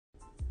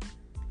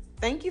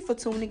Thank you for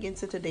tuning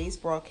into today's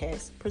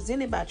broadcast,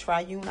 presented by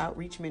Triune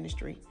Outreach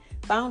Ministry,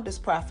 founders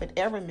Prophet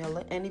Aaron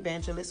Miller and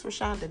Evangelist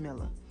Rashonda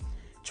Miller.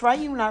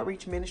 Triune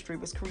Outreach Ministry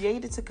was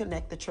created to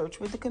connect the church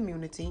with the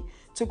community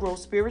to grow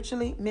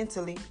spiritually,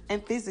 mentally,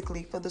 and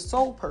physically for the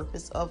sole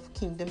purpose of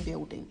kingdom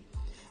building.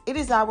 It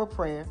is our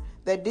prayer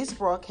that this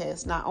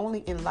broadcast not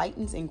only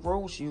enlightens and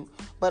grows you,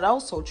 but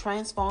also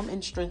transforms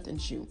and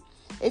strengthens you.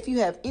 If you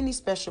have any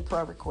special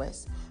prayer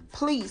requests,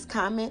 please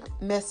comment,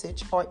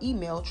 message, or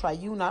email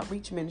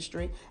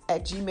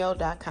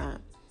triuneoutreachministry@gmail.com.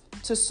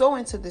 To sow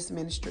into this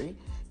ministry,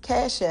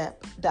 Cash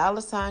App,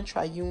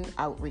 $Triune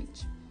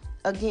Outreach.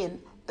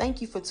 Again,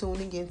 thank you for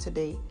tuning in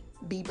today.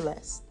 Be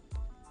blessed.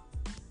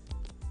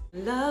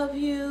 Love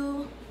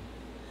you.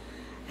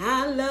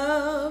 I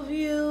love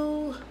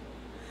you.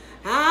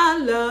 I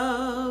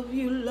love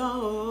you,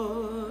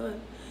 Lord,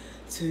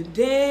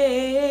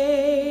 today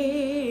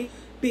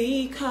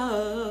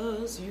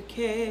because you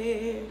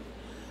care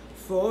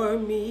for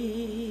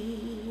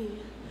me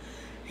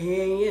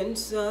in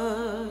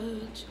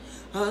such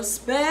a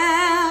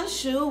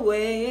special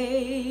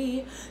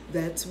way.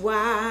 That's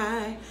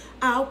why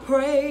I'll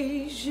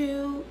praise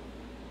you.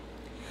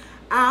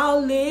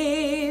 I'll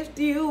lift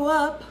you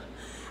up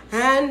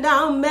and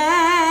I'll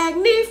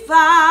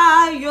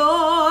magnify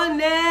your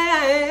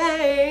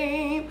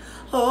name.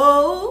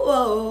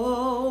 Oh,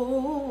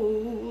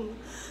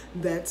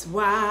 that's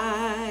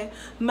why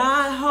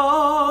my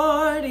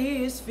heart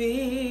is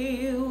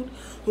filled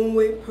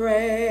with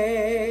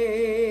praise.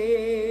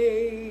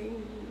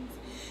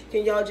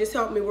 Can y'all just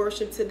help me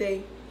worship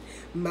today?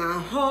 My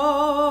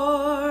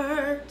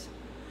heart,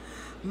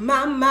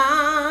 my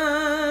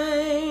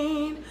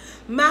mind,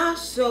 my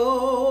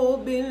soul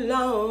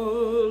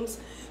belongs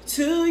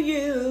to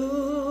you.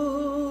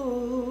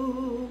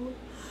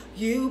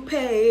 You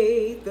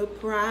paid the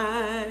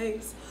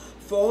price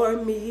for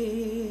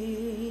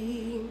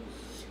me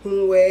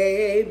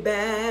way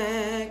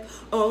back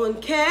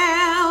on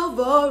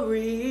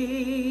Calvary.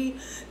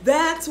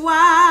 That's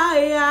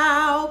why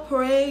I'll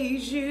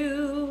praise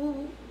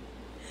you.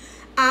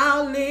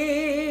 I'll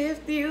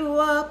lift you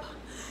up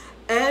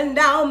and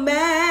I'll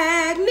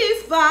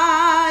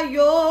magnify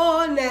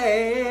your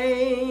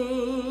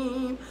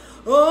name.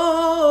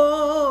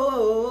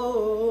 Oh,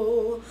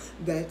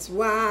 that's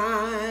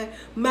why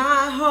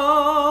my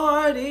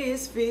heart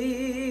is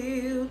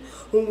filled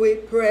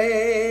with praise.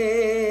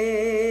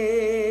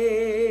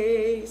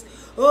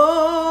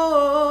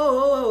 Oh,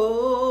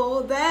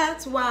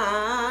 that's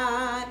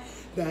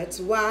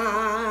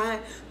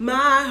why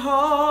my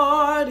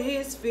heart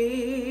is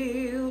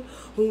filled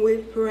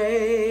with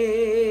praise.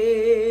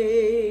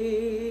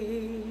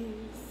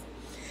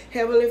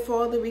 Heavenly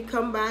Father, we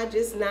come by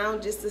just now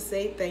just to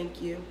say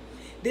thank you.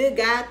 Dear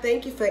God,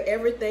 thank you for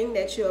everything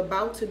that you're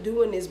about to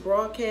do in this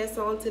broadcast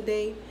on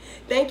today.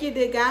 Thank you,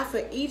 dear God,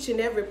 for each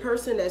and every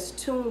person that's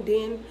tuned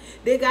in.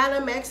 Dear God,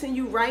 I'm asking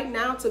you right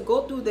now to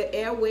go through the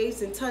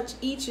airwaves and touch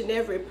each and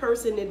every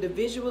person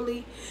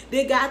individually.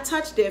 Dear God,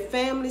 touch their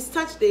families,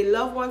 touch their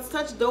loved ones,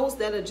 touch those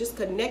that are just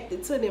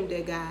connected to them,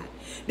 dear God.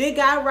 Dear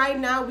God, right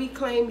now we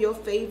claim your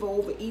favor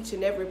over each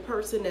and every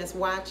person that's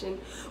watching.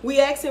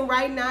 We asking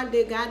right now,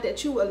 dear God,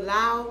 that you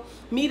allow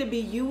me to be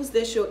used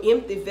as your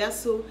empty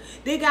vessel.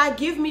 Dear God,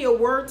 give me a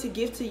word to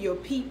give to your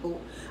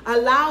people.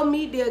 Allow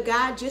me, dear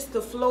God, just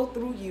to flow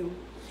through you.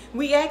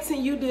 We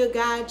asking you, dear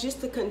God, just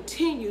to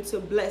continue to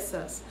bless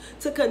us,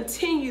 to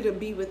continue to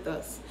be with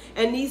us.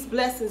 And these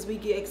blessings we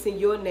ask in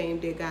your name,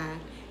 dear God.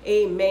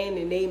 Amen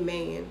and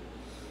amen.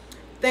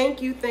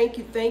 Thank you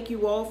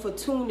all for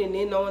tuning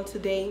in on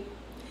today.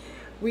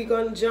 We're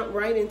going to jump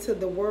right into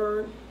the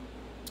word.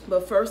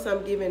 But first,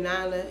 I'm giving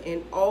honor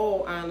and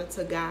all honor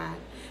to God,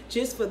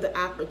 just for the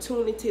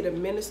opportunity to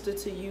minister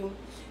to you.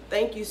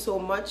 Thank you so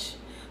much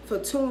for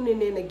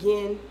tuning in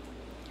again,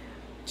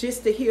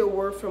 just to hear a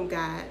word from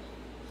God.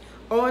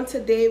 On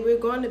today, we're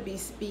going to be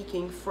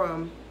speaking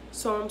from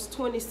Psalms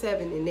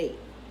 27:8.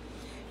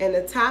 And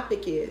the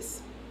topic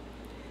is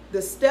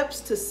the steps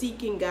to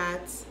seeking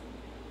God's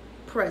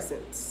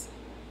presence.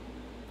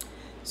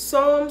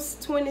 Psalms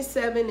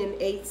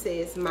 27:8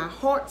 says, my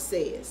heart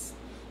says,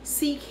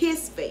 seek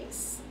his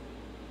face.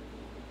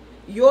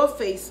 Your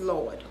face,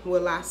 Lord,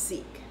 will I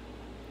seek.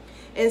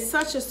 In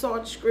such a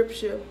short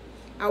scripture,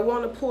 I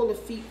want to pull a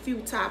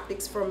few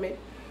topics from it.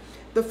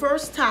 The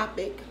first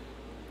topic,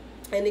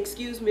 and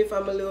excuse me if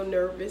I'm a little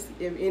nervous.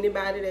 If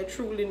anybody that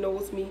truly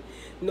knows me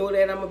know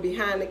that I'm a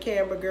behind the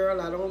camera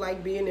girl. I don't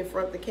like being in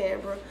front of the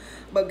camera.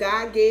 But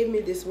God gave me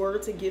this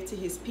word to give to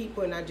his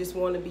people, and I just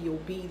want to be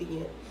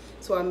obedient.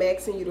 So I'm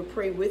asking you to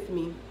pray with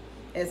me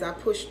as I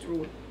push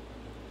through.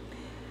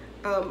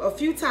 A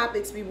few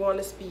topics we want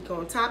to speak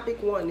on.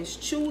 Topic 1 is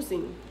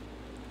choosing.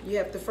 You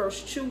have to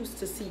first choose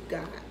to seek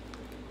God.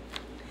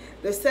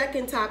 The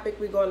second topic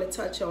we're going to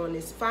touch on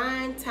is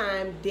find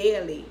time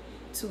daily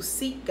to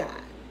seek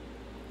God.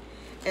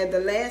 And the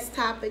last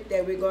topic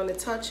that we're going to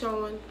touch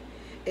on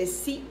is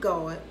seek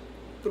God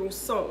through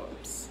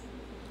Psalms.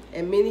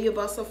 And many of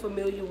us are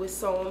familiar with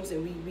Psalms,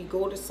 and we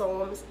go to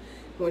Psalms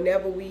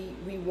whenever we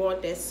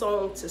want that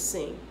song to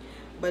sing.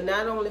 But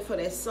not only for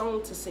that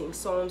song to sing,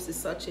 Psalms is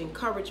such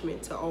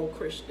encouragement to all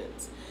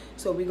Christians.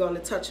 So we're going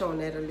to touch on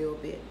that a little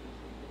bit.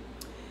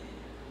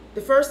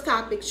 The first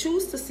topic,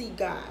 choose to see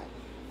God.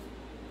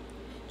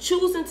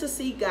 Choosing to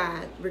see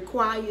God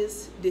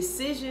requires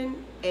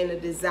decision and a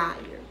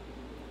desire.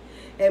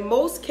 In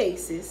most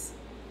cases,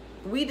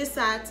 we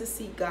decide to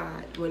see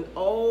God when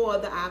all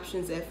other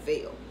options have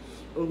failed.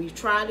 When we've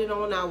tried it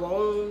on our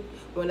own,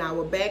 when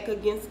our back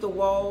against the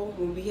wall,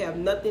 when we have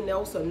nothing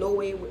else or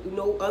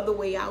no other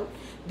way out,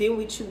 then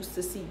we choose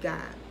to see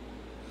God.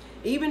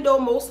 Even though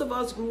most of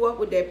us grew up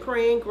with that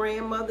praying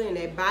grandmother and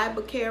that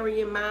Bible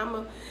carrying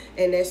mama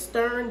and that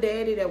stern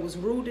daddy that was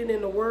rooted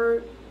in the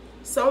word,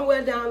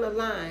 somewhere down the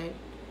line,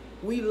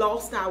 we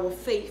lost our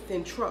faith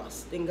and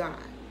trust in God.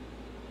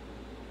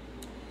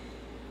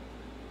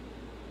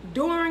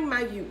 During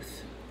my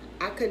youth,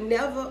 I could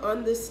never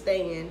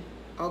understand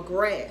or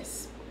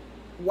grasp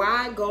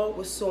why God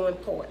was so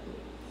important.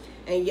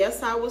 And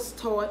yes, I was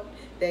taught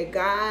that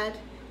God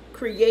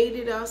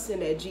created us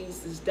and that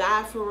Jesus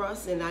died for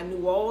us, and I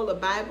knew all the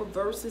Bible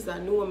verses. I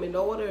knew them in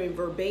order and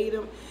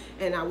verbatim,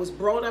 and I was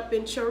brought up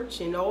in church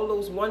and all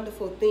those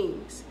wonderful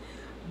things.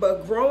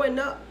 But growing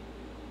up,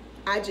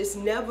 I just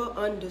never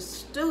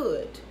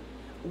understood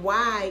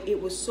why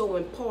it was so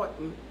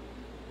important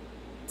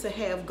to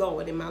have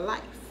God in my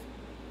life.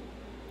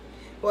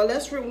 Well,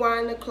 let's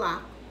rewind the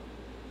clock.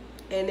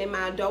 And in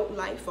my adult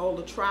life, all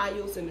the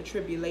trials and the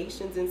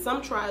tribulations, and some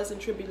trials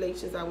and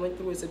tribulations I went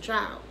through as a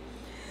child.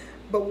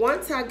 But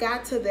once I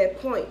got to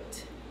that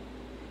point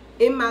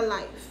in my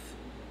life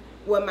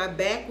where my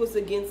back was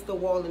against the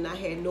wall and I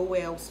had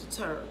nowhere else to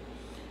turn,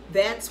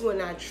 that's when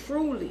I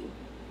truly,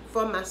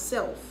 for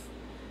myself,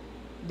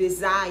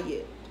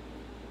 desired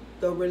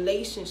the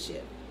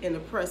relationship in the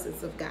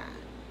presence of God.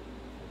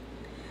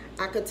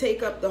 I could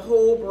take up the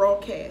whole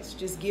broadcast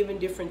just giving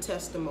different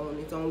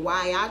testimonies on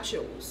why I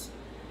chose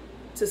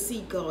to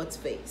see God's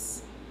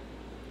face.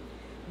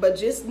 But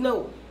just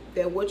know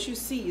that what you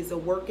see is a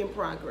work in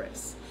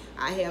progress.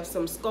 I have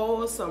some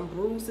scars, some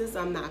bruises.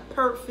 I'm not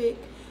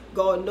perfect.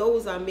 God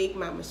knows I make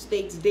my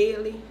mistakes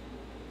daily.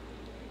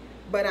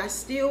 But I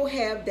still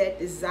have that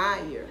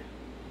desire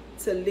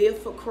to live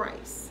for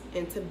Christ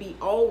and to be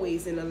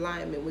always in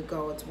alignment with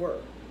God's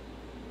word.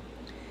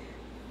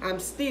 I'm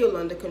still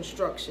under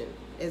construction,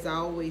 as I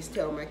always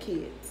tell my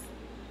kids.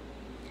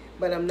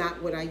 But I'm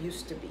not what I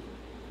used to be.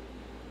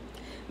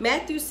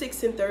 Matthew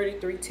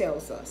 6:33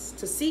 tells us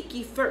to seek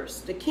ye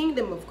first the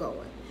kingdom of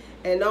God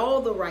and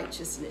all the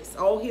righteousness,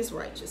 all his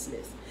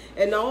righteousness,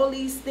 and all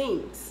these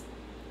things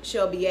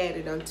shall be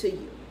added unto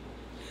you.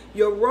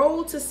 Your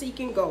road to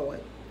seeking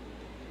God,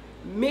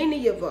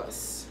 many of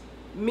us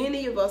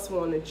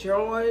want to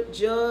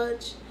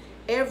judge.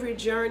 Every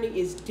journey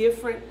is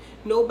different.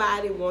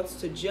 Nobody wants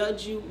to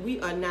judge you.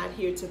 We are not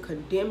here to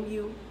condemn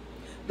you.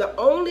 The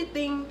only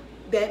thing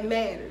that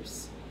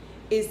matters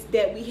is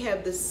that we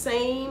have the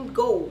same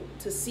goal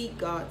to seek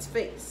God's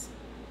face.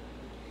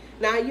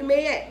 Now you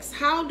may ask,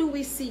 how do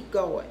we seek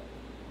God?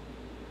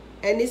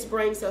 And this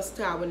brings us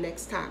to our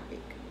next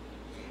topic.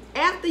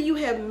 After you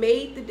have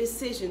made the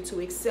decision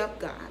to accept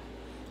God,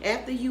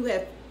 after you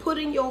have put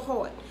in your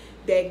heart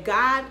that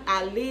God,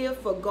 I live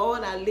for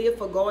God, I live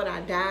for God,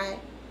 I die,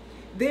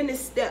 then it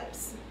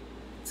steps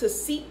to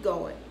seek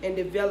God and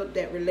develop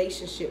that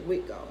relationship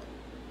with God.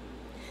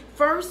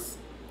 First,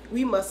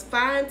 we must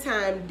find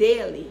time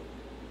daily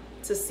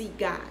to seek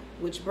God,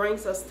 which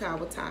brings us to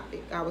our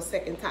topic, our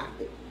second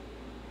topic.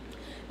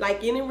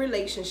 Like any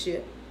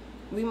relationship,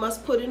 we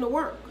must put in the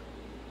work.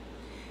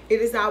 It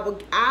is our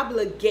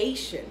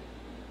obligation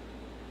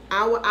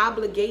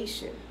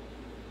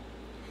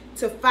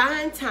to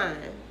find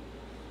time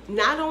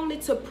not only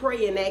to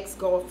pray and ask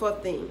God for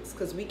things,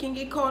 because we can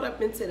get caught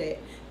up into that.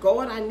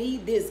 God, I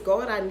need this.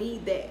 God, I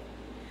need that.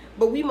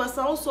 But we must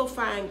also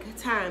find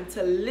time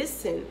to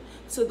listen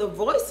to the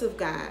voice of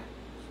God,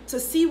 to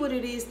see what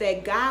it is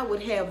that God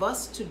would have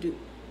us to do.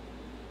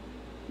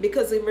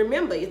 Because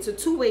remember, it's a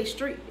two-way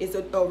street. It's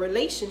a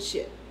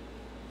relationship.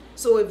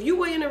 So if you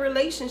were in a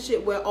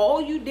relationship where all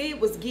you did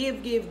was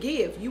give,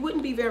 you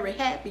wouldn't be very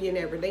happy in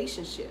that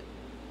relationship.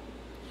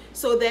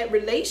 So that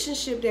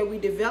relationship that we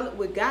develop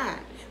with God,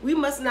 we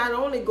must not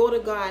only go to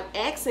God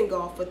asking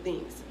God for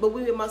things, but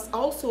we must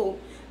also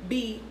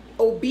be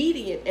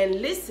obedient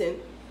and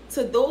listen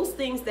to those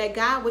things that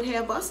God would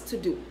have us to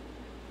do.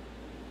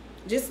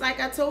 Just like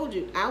I told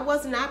you, I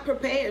was not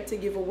prepared to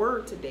give a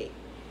word today.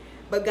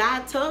 But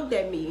God tugged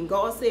at me and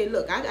God said,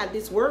 look, I got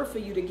this word for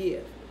you to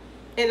give.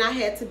 And I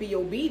had to be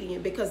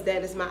obedient because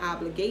that is my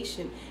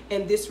obligation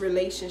in this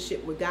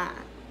relationship with God.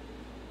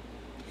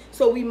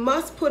 So we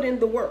must put in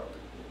the work.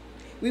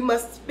 We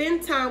must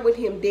spend time with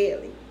him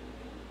daily.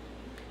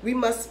 We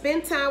must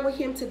spend time with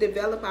him to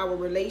develop our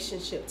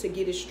relationship, to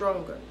get it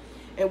stronger.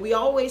 And we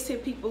always hear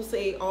people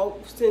say,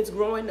 since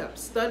growing up,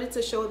 study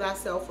to show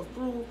thyself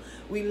approved.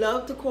 We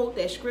love to quote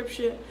that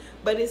scripture,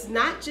 but it's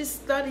not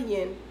just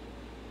studying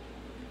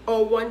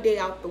on one day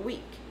out the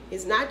week.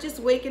 It's not just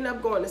waking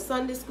up, going to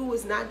Sunday school.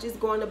 It's not just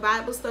going to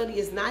Bible study.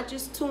 It's not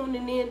just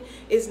tuning in.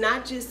 It's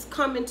not just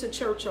coming to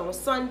church on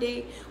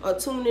Sunday or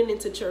tuning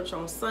into church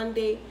on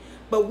Sunday.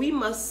 But we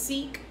must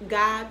seek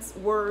God's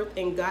word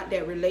and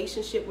that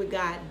relationship with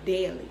God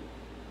daily.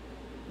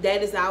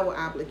 That is our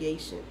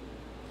obligation.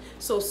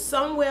 So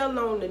somewhere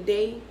along the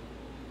day,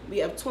 we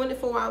have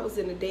 24 hours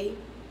in a day,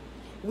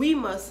 we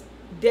must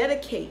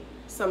dedicate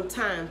some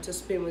time to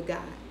spend with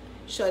God.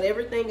 Shut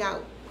everything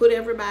out. Put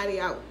everybody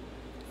out.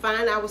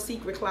 Find our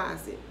secret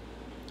closet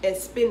and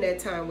spend that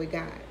time with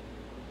God.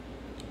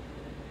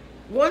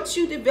 Once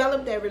you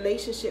develop that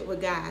relationship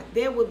with God,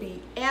 there will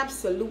be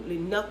absolutely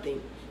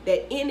nothing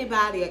that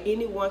anybody or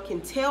anyone can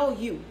tell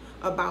you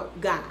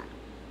about God,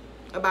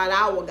 about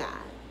our God,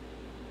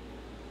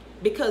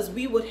 because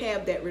we would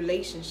have that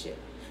relationship.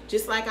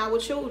 Just like our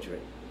children.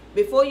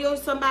 Before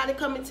somebody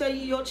come and tell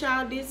you your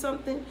child did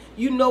something,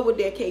 you know what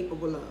they're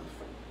capable of.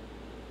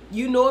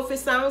 You know if it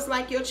sounds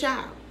like your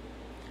child.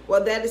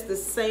 Well, that is the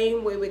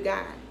same way with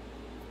God.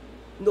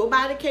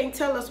 Nobody can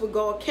tell us what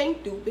God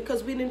can't do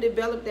because we didn't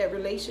develop that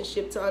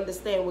relationship to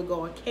understand what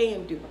God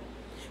can do.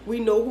 We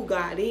know who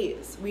God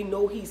is. We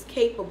know he's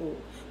capable.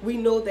 We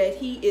know that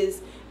he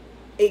is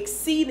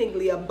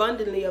exceedingly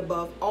abundantly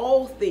above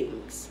all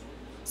things.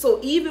 So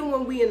even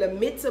when we're in the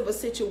midst of a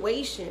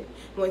situation,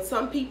 when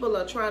some people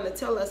are trying to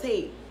tell us,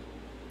 hey,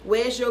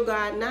 where's your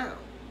God now?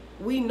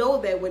 We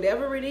know that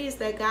whatever it is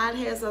that God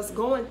has us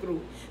going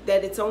through,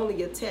 that it's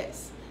only a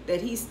test,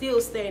 that he's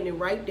still standing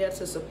right there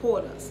to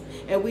support us.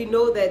 And we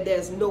know that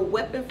there's no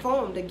weapon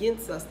formed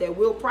against us that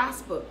will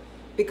prosper,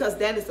 because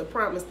that is a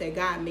promise that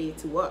God made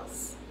to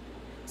us.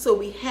 So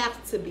we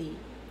have to be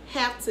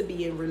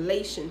in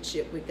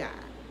relationship with God.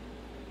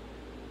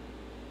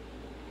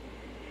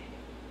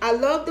 I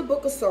love the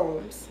book of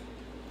Psalms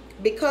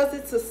because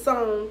it's a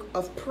song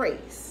of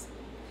praise.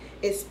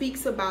 It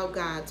speaks about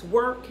God's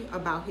work,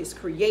 about his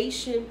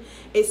creation.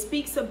 It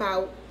speaks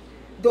about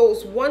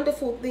those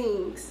wonderful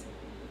things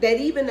that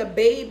even a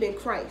babe in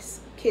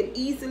Christ can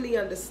easily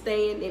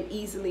understand and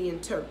easily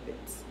interpret.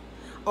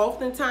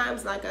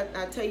 Oftentimes, like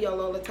I tell y'all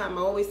all the time,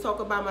 I always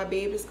talk about my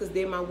babies because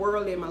they're my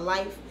world, they're my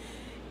life.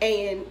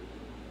 And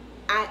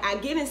I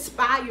get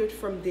inspired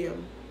from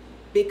them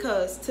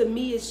because to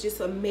me it's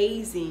just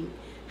amazing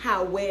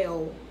how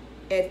well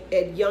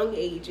at young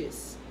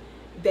ages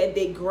that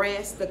they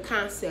grasp the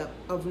concept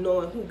of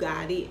knowing who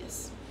God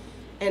is.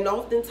 And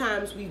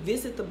oftentimes we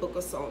visit the book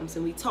of Psalms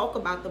and we talk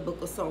about the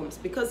book of Psalms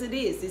because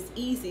it's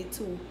easy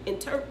to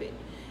interpret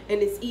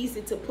and it's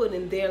easy to put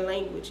in their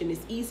language and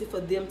it's easy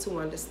for them to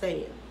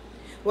understand.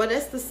 Well,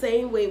 that's the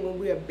same way when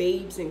we are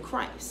babes in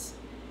Christ.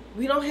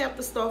 We don't have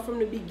to start from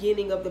the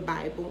beginning of the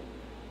Bible.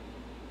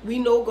 We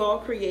know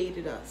God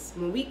created us.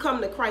 When we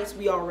come to Christ,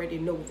 we already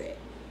know that.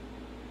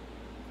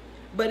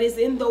 But it's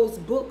in those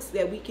books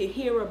that we can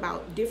hear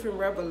about different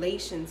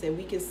revelations and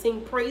we can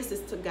sing praises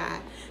to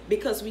God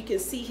because we can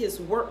see his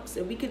works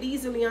and we could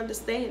easily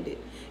understand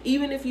it.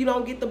 Even if you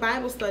don't get the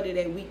Bible study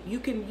that week, you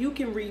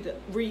can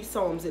read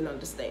Psalms and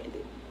understand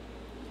it.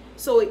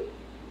 So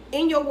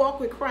in your walk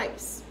with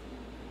Christ,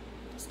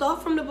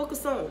 start from the book of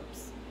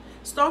Psalms.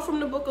 Start from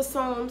the book of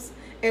Psalms,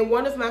 and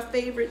one of my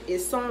favorite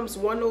is Psalms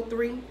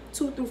 103,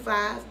 2 through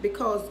 5,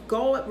 because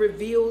God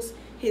reveals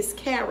his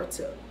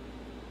character.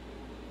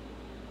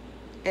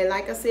 And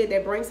like I said,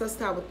 that brings us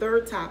to our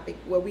third topic,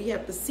 where we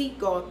have to seek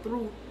God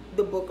through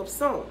the book of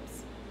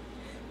Psalms.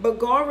 But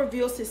God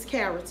reveals his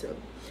character.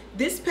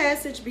 This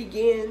passage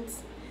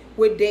begins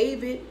with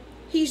David.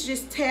 He's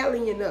just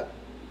tallying up.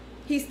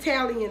 He's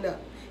tallying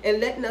up and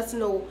letting us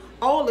know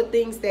all the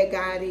things that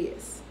God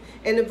is.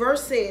 And the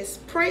verse says,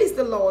 "Praise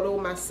the Lord, O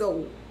my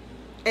soul,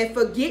 and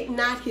forget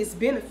not his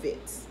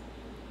benefits."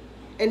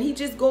 And he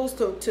just goes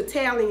to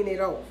tallying it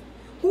off.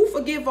 Who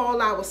forgive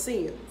all our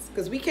sins?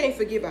 Because we can't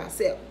forgive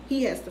ourselves.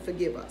 He has to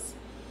forgive us.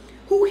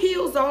 Who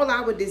heals all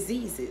our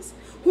diseases?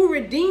 Who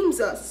redeems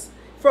us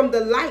from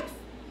the life?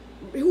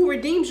 Who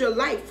redeems your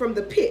life from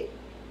the pit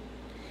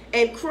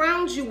and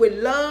crowns you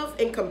with love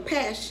and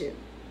compassion?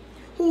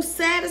 Who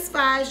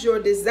satisfies your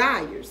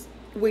desires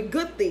with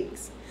good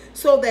things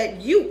so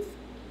that youth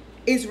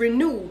is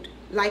renewed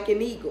like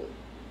an eagle?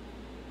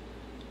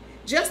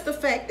 Just the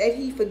fact that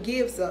he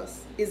forgives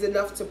us is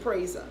enough to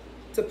praise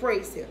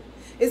him.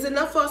 It's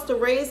enough for us to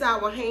raise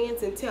our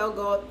hands and tell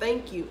God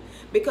thank you,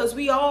 because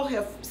we all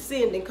have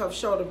sinned and come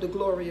short of the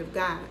glory of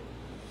God.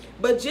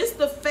 But just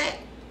the fact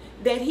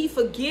that he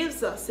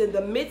forgives us in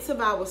the midst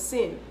of our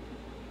sin,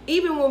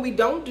 even when we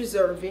don't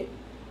deserve it.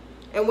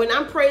 And when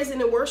I'm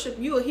praising and worship,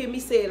 you will hear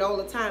me say it all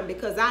the time,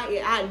 because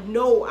I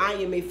know I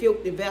am a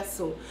filthy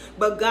vessel,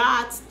 but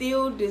God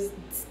still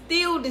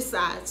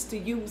decides to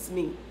use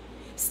me,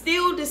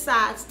 still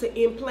decides to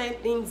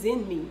implant things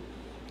in me,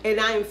 and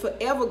I am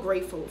forever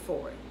grateful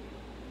for it.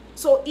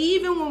 So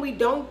even when we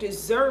don't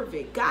deserve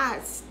it,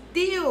 God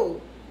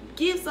still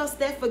gives us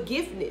that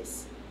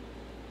forgiveness,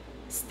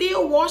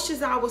 still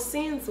washes our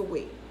sins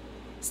away,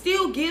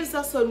 still gives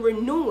us a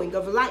renewing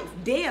of life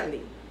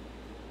daily.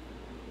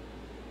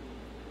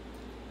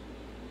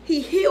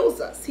 He heals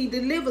us, he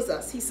delivers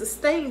us, he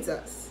sustains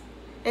us.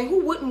 And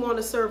who wouldn't want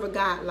to serve a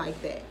God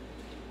like that?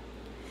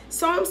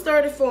 Psalms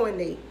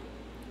 34:8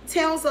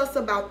 tells us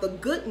about the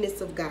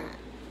goodness of God.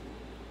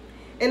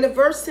 And the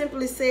verse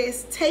simply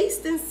says,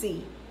 taste and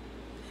see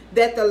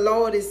that the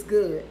Lord is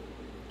good.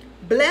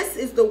 Blessed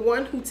is the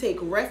one who take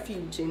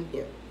refuge in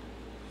him.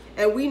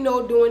 And we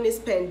know during this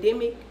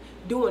pandemic,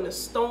 during a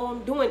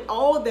storm, doing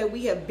all that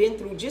we have been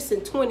through just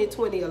in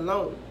 2020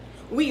 alone,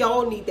 we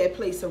all need that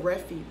place of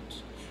refuge.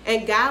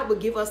 And God will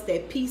give us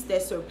that peace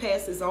that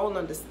surpasses all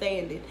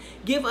understanding.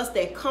 Give us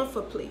that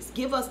comfort place.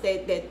 Give us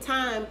that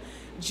time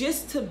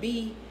just to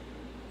be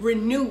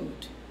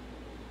renewed.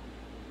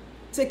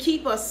 To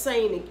keep us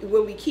sane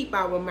when we keep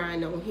our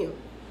mind on him.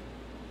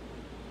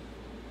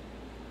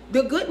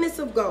 The goodness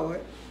of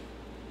God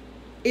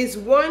is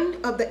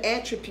one of the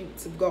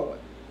attributes of God,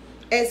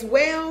 as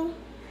well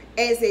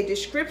as a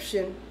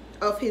description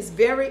of his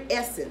very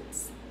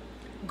essence.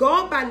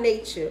 God by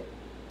nature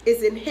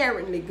is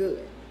inherently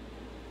good.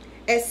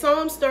 As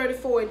Psalms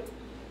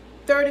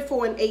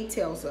 34:8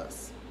 tells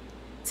us,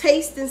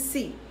 taste and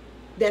see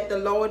that the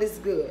Lord is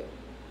good.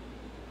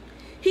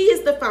 He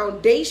is the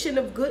foundation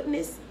of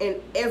goodness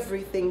and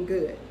everything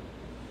good.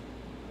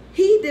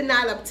 He did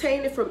not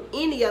obtain it from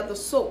any other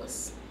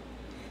source.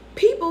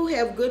 People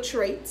have good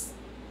traits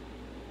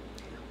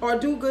or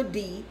do good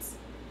deeds,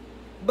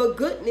 but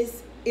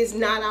goodness is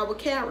not our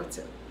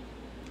character.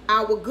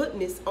 Our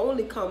goodness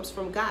only comes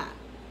from God.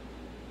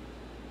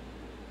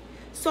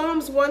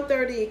 Psalms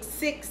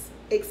 136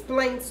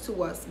 explains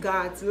to us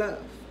God's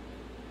love.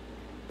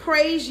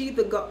 Praise ye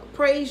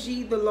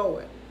the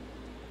Lord.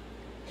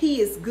 He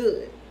is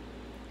good.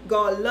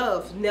 God's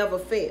love never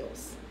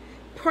fails.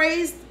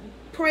 Praise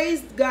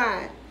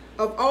God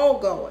of all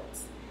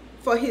gods,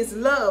 for his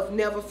love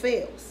never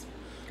fails.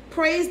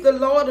 Praise the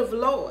Lord of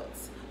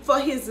lords, for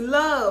his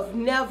love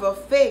never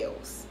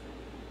fails.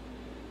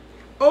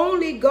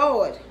 Only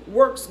God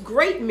works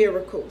great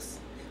miracles.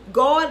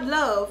 God's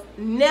love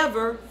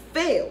never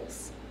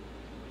fails.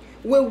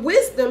 With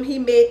wisdom he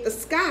made the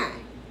sky.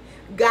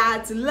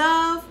 God's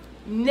love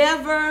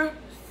never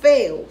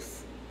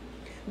fails.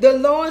 The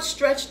Lord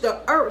stretched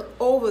the earth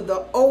over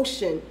the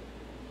ocean.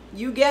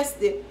 You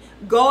guessed it.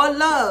 God's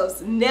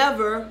love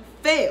never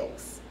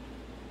fails.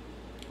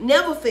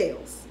 Never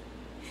fails.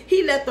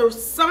 He let the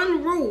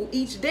sun rule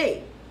each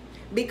day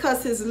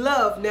because his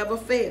love never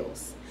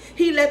fails.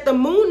 He let the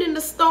moon and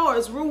the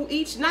stars rule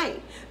each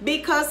night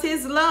because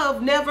his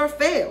love never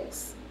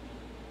fails.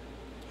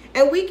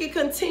 And we can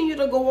continue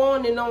to go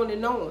on and on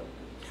and on.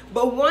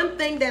 But one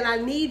thing that I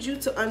need you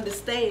to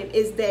understand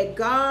is that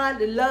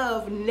God's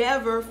love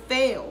never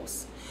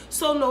fails.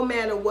 So no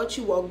matter what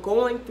you are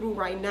going through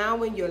right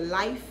now in your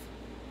life,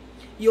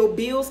 your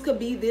bills could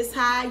be this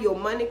high, your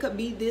money could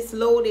be this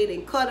low, they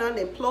done cut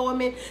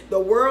unemployment, the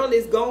world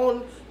is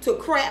going to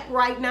crap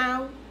right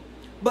now.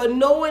 But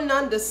know and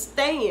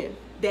understand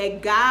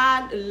that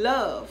God's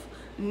love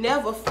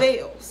never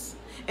fails.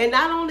 And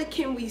not only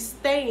can we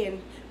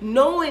stand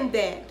knowing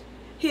that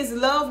his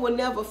love will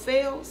never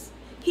fail,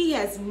 he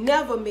has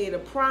never made a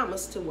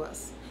promise to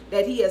us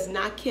that he has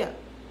not kept.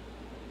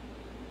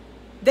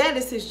 That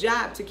is his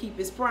job, to keep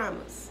his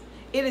promise.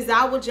 It is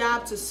our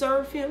job to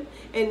serve him,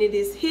 and it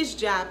is his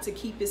job to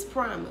keep his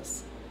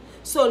promise.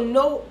 So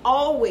know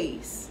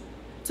always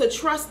to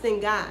trust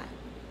in God,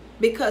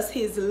 because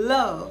his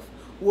love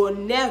will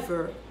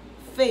never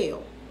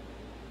fail.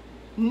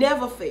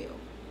 Never fail.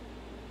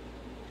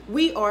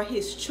 We are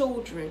his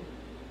children.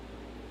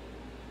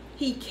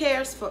 He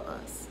cares for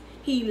us.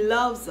 He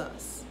loves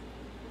us.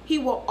 He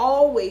will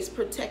always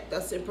protect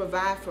us and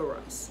provide for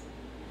us.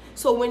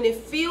 So when it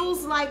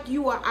feels like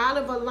you are out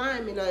of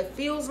alignment, or it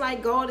feels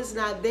like God is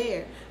not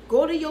there,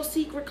 go to your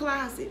secret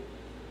closet.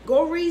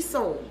 Go read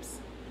Psalms.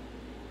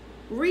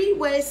 Read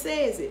where it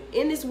says it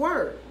in his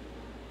word,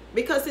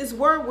 because his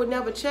word will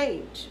never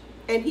change,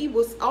 and he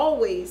will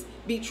always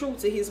be true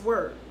to his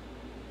word,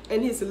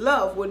 and his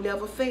love will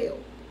never fail.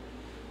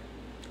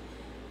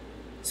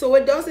 So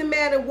it doesn't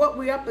matter what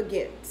we're up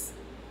against.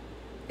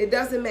 It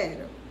doesn't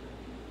matter.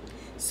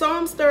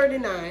 Psalms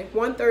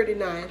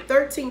 139,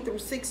 13 through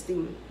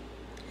 16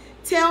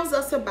 tells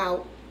us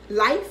about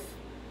life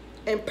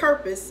and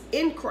purpose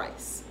in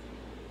Christ.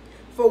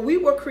 For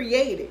you were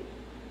created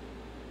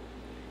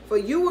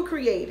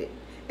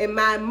in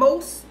my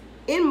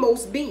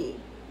inmost being.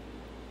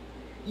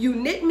 You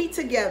knit me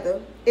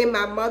together in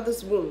my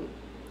mother's womb.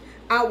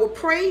 I will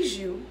praise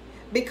you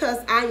because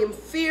I am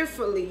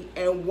fearfully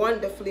and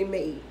wonderfully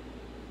made.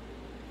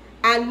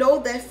 I know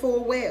that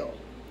full well.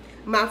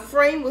 My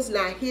frame was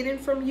not hidden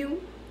from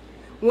you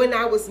when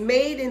I was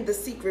made in the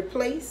secret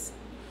place,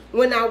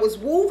 when I was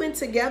woven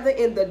together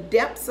in the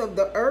depths of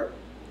the earth.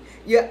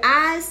 Your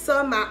eyes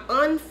saw my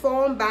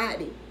unformed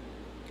body.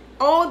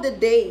 All the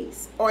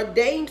days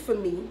ordained for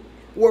me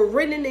were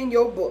written in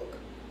your book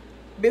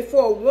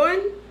before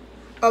one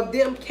of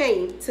them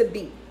came to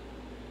be.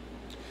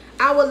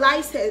 Our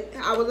life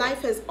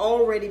has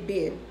already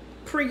been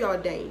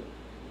preordained.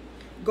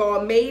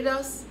 God made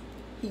us.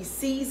 He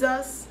sees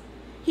us.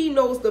 He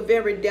knows the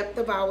very depth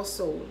of our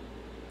soul.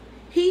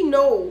 He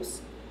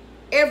knows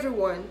every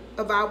one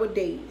of our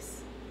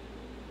days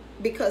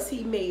because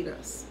he made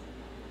us.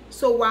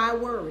 So why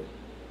worry?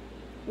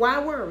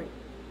 Why worry?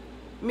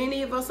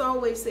 Many of us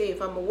always say,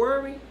 if I'm a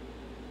worry,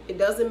 it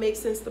doesn't make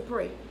sense to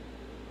pray.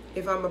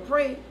 If I'm a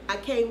pray, I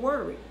can't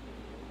worry.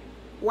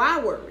 Why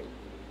worry?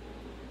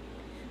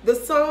 The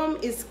psalm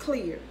is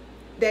clear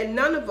that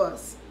none of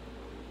us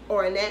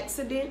are an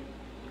accident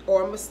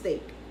or a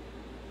mistake.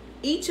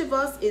 Each of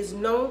us is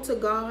known to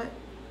God,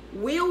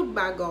 willed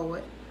by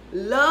God,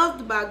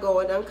 loved by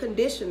God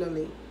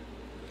unconditionally.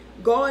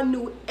 God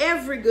knew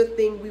every good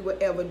thing we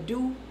would ever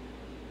do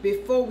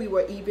before we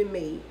were even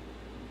made.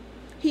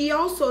 He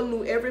also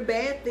knew every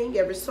bad thing,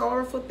 every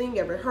sorrowful thing,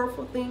 every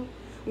hurtful thing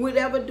we'd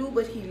ever do,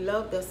 but he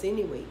loved us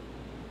anyway.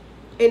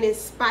 And in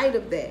spite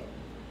of that,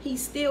 he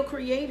still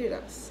created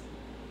us.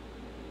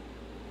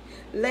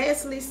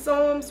 Lastly,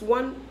 Psalms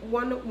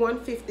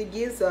 150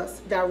 gives us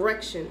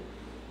direction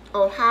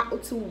on how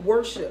to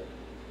worship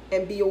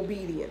and be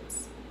obedient.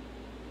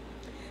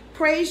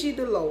 Praise ye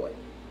the Lord.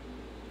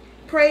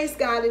 Praise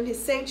God in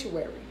his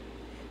sanctuary.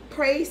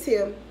 Praise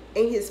him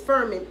in his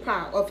firmament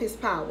of his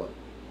power.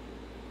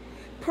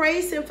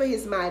 Praise him for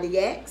his mighty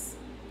acts.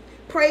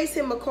 Praise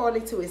him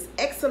according to his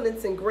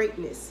excellence and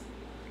greatness.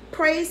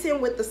 Praise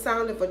him with the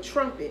sound of a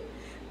trumpet.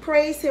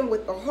 Praise him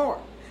with the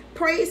harp.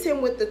 Praise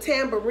him with the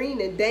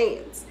tambourine and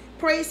dance.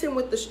 Praise him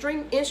with the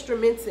string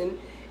instruments and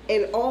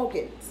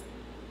organs.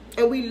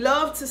 And we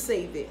love to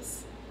say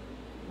this,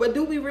 but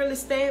do we really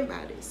stand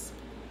by this?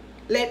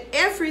 Let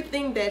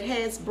everything that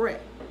has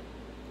breath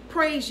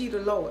praise ye the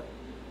Lord.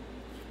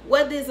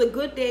 Whether it's a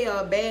good day or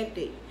a bad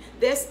day,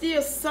 there's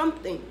still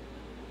something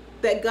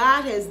that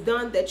God has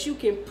done that you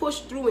can push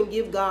through and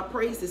give God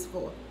praises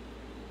for.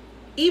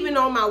 Even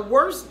on my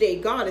worst day,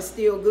 God is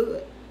still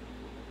good.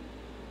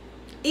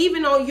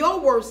 Even on your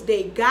worst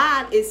day,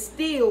 God is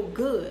still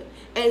good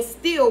and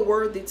still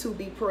worthy to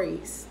be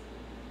praised.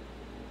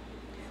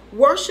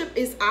 Worship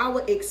is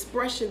our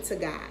expression to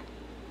God.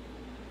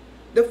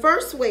 The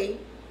first way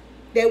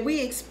that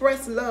we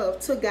express love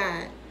to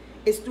God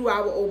is through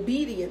our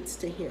obedience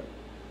to him.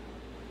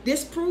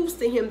 This proves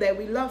to him that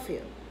we love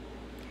him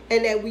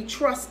and that we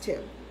trust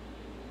him.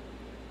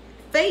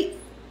 Faith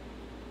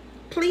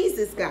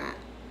pleases God.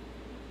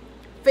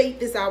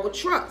 Faith is our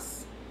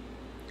trust.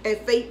 And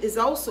faith is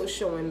also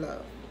showing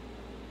love.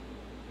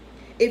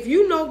 If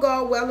you know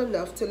God well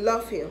enough to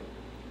love him,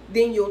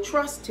 then you'll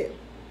trust him.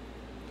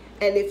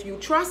 And if you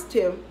trust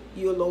him,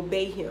 you'll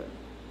obey him.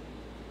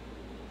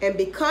 And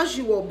because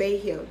you obey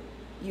him,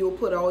 you'll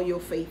put all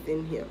your faith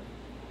in him.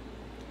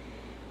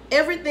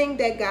 Everything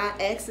that God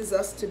asks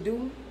us to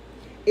do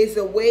is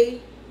a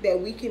way that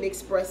we can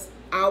express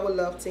our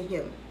love to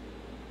him.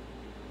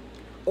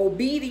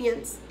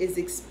 Obedience is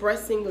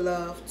expressing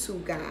love to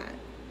God.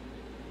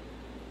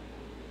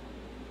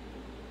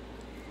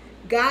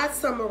 God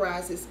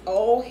summarizes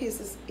all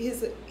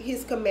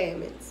his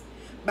commandments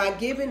by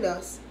giving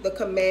us the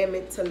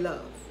commandment to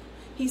love.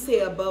 He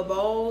said, above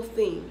all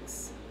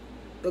things,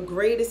 the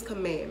greatest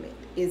commandment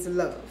is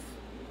love.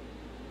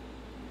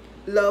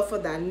 Love for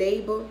thy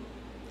neighbor,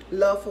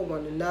 love for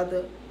one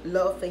another,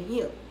 love for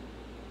him.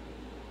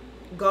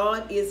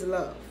 God is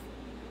love.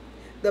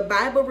 The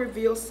Bible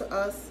reveals to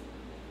us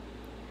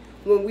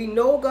when we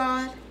know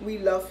God, we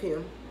love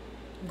him.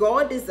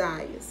 God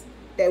desires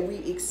that we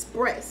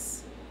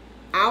express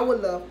our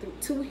love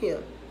to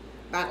him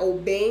by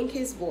obeying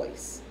his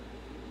voice.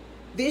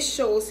 This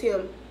shows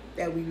him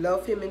that we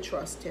love him and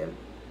trust him.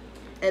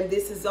 And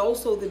this is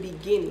also the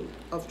beginning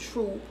of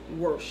true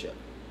worship.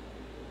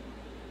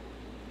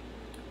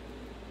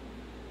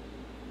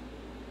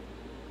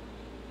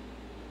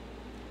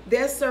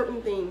 There's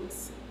certain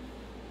things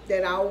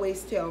that I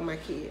always tell my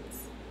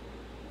kids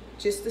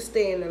just to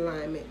stay in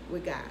alignment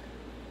with God.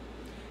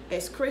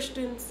 As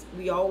Christians,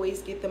 we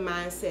always get the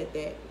mindset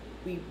that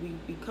we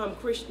become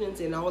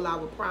Christians and all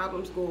our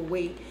problems go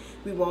away.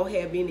 We won't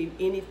have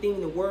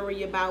anything to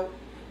worry about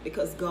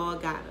because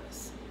God got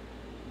us.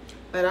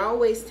 But I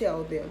always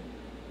tell them,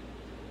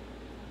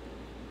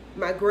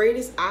 my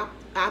greatest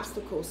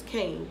obstacles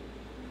came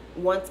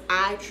once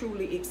I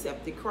truly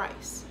accepted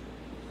Christ.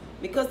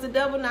 Because the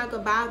devil not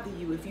going to bother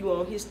you if you're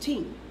on his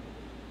team.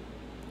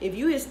 If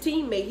you're his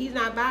teammate, he's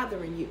not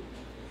bothering you.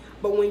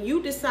 But when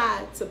you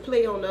decide to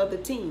play on the other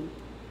team,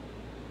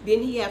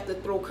 then he have to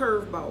throw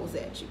curveballs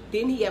at you.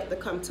 Then he have to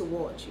come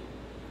towards you.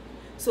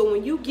 So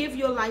when you give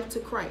your life to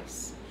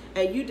Christ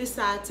and you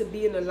decide to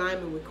be in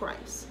alignment with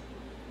Christ,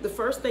 the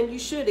first thing you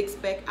should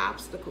expect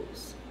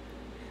obstacles.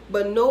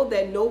 But know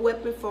that no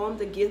weapon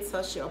formed against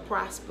us shall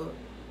prosper.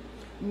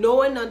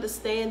 Know and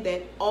understand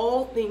that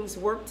all things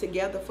work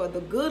together for the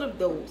good of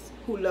those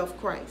who love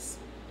Christ.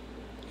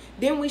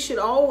 Then we should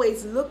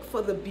always look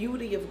for the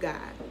beauty of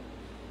God,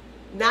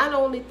 not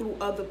only through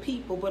other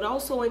people, but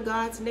also in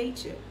God's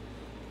nature.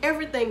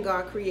 Everything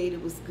God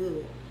created was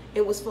good.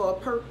 It was for a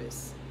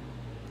purpose.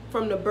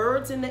 From the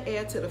birds in the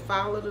air to the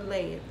fowl of the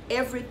land,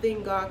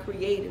 everything God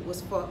created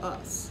was for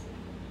us.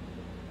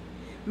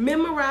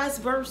 Memorize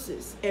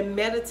verses and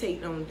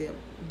meditate on them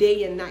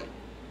day and night.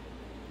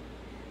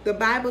 The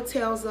Bible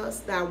tells us,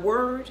 thy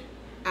word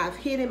I've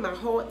hid in my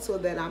heart so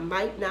that I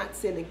might not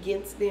sin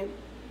against them.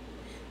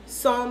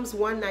 Psalms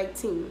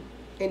 119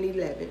 and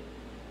 11.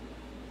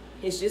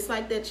 It's just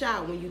like that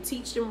child. When you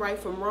teach them right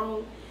from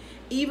wrong,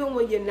 even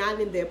when you're not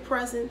in their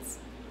presence,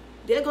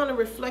 they're going to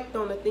reflect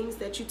on the things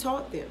that you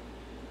taught them.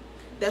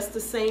 That's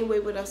the same way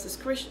with us as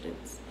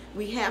Christians.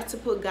 We have to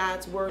put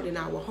God's word in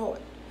our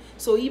heart.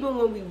 So even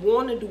when we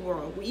want to do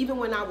wrong, even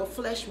when our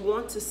flesh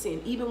wants to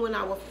sin, even when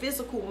our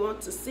physical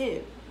wants to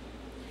sin,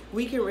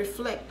 we can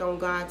reflect on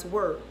God's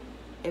word.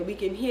 And we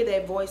can hear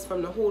that voice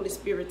from the Holy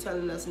Spirit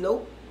telling us,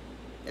 nope,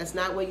 that's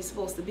not where you're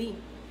supposed to be.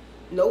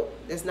 Nope,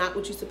 that's not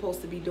what you're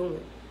supposed to be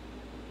doing.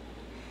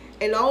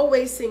 And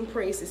always sing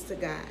praises to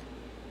God.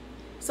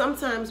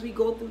 Sometimes we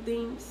go through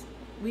things.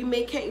 We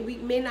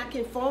may not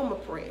can form a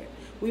prayer.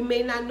 We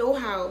may not know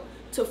how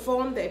to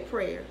form that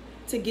prayer,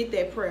 to get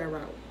that prayer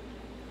out.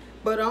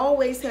 But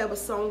always have a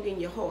song in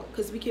your heart,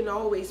 because we can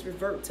always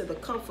revert to the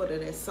comfort of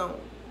that song.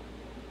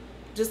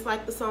 Just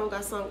like the song I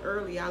sung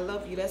earlier, I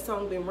Love You. That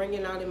song been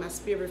ringing out in my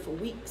spirit for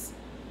weeks.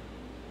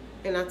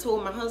 And I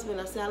told my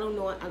husband, I said, I don't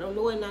know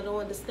and I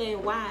don't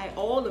understand why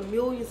all the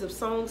millions of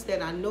songs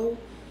that I know,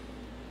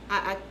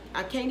 I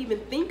can't even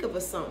think of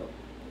a song.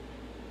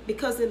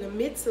 Because in the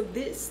midst of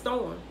this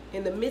storm,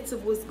 in the midst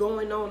of what's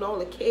going on, all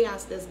the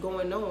chaos that's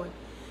going on,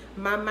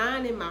 my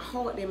mind and my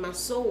heart and my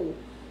soul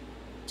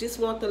just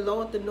want the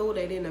Lord to know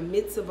that in the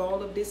midst of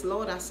all of this,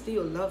 Lord, I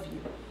still love you.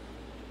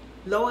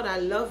 Lord, I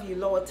love you,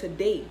 Lord,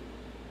 today,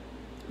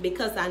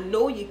 because I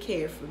know you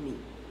care for me.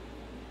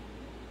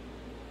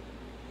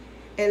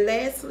 And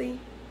lastly,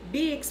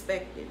 be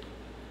expectant.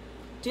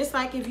 Just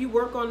like if you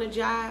work on a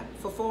job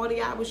for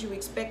 40 hours, you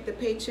expect a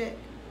paycheck.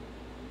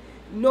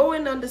 Know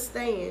and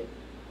understand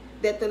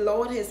that the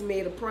Lord has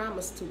made a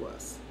promise to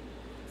us.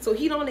 So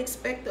he don't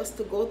expect us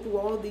to go through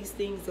all these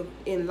things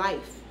in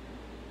life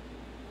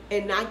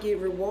and not get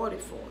rewarded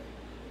for it.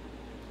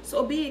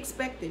 So be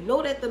expectant.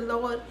 Know that the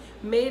Lord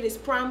made his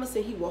promise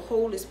and he will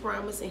hold his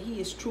promise, and he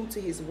is true to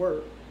his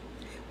word.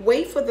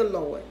 Wait for the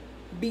Lord.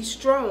 Be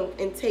strong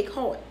and take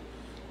heart,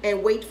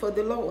 and wait for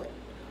the Lord.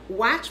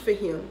 Watch for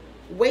him,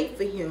 wait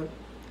for him,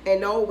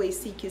 and always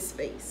seek his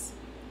face.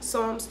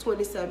 Psalms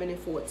 27 and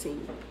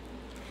 14.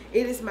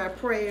 It is my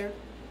prayer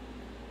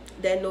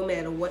that no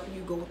matter what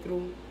you go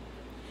through,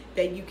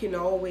 that you can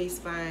always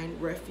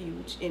find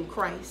refuge in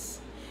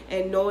Christ,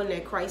 and knowing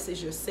that Christ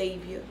is your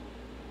Savior.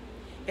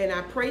 And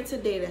I pray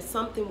today that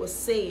something was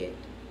said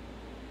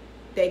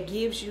that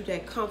gives you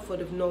that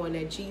comfort of knowing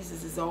that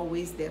Jesus is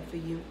always there for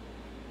you.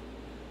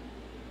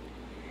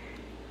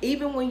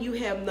 Even when you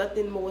have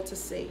nothing more to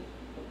say,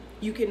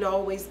 you can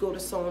always go to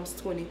Psalms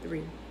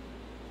 23.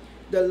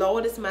 The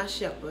Lord is my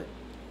shepherd,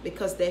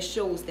 because that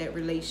shows that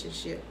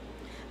relationship.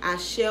 I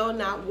shall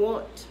not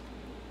want,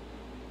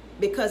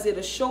 because it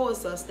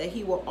assures us that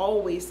he will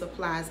always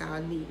supply our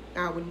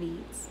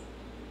needs.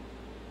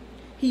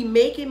 He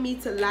making me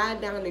to lie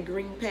down in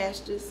green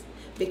pastures,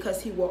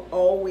 because he will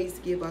always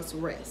give us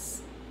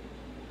rest.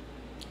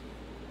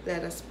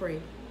 Let us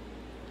pray.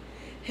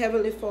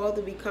 Heavenly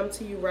Father, we come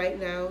to you right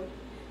now,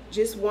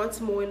 just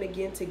once more and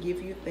again to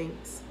give you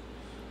thanks.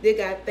 Dear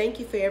God, thank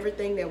you for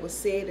everything that was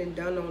said and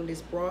done on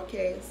this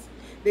broadcast.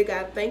 Dear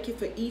God, thank you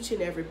for each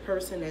and every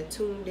person that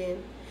tuned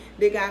in.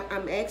 Dear God,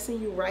 I'm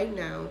asking you right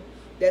now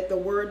that the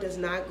word does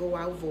not go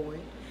out void,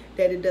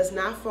 that it does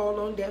not fall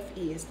on deaf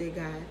ears, dear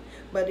God,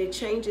 but it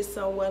changes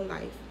someone's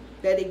life,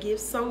 that it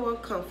gives someone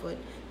comfort,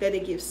 that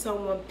it gives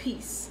someone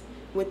peace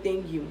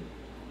within you.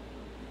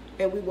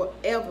 And we will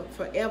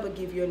forever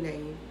give your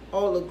name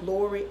all the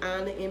glory,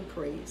 honor, and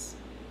praise.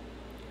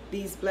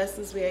 These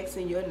blessings we ask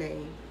in your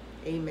name.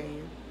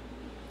 Amen.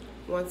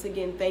 Once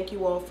again, thank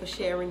you all for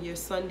sharing your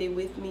Sunday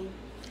with me.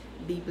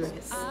 Be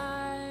blessed.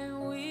 I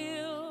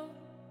will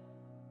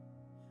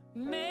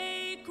make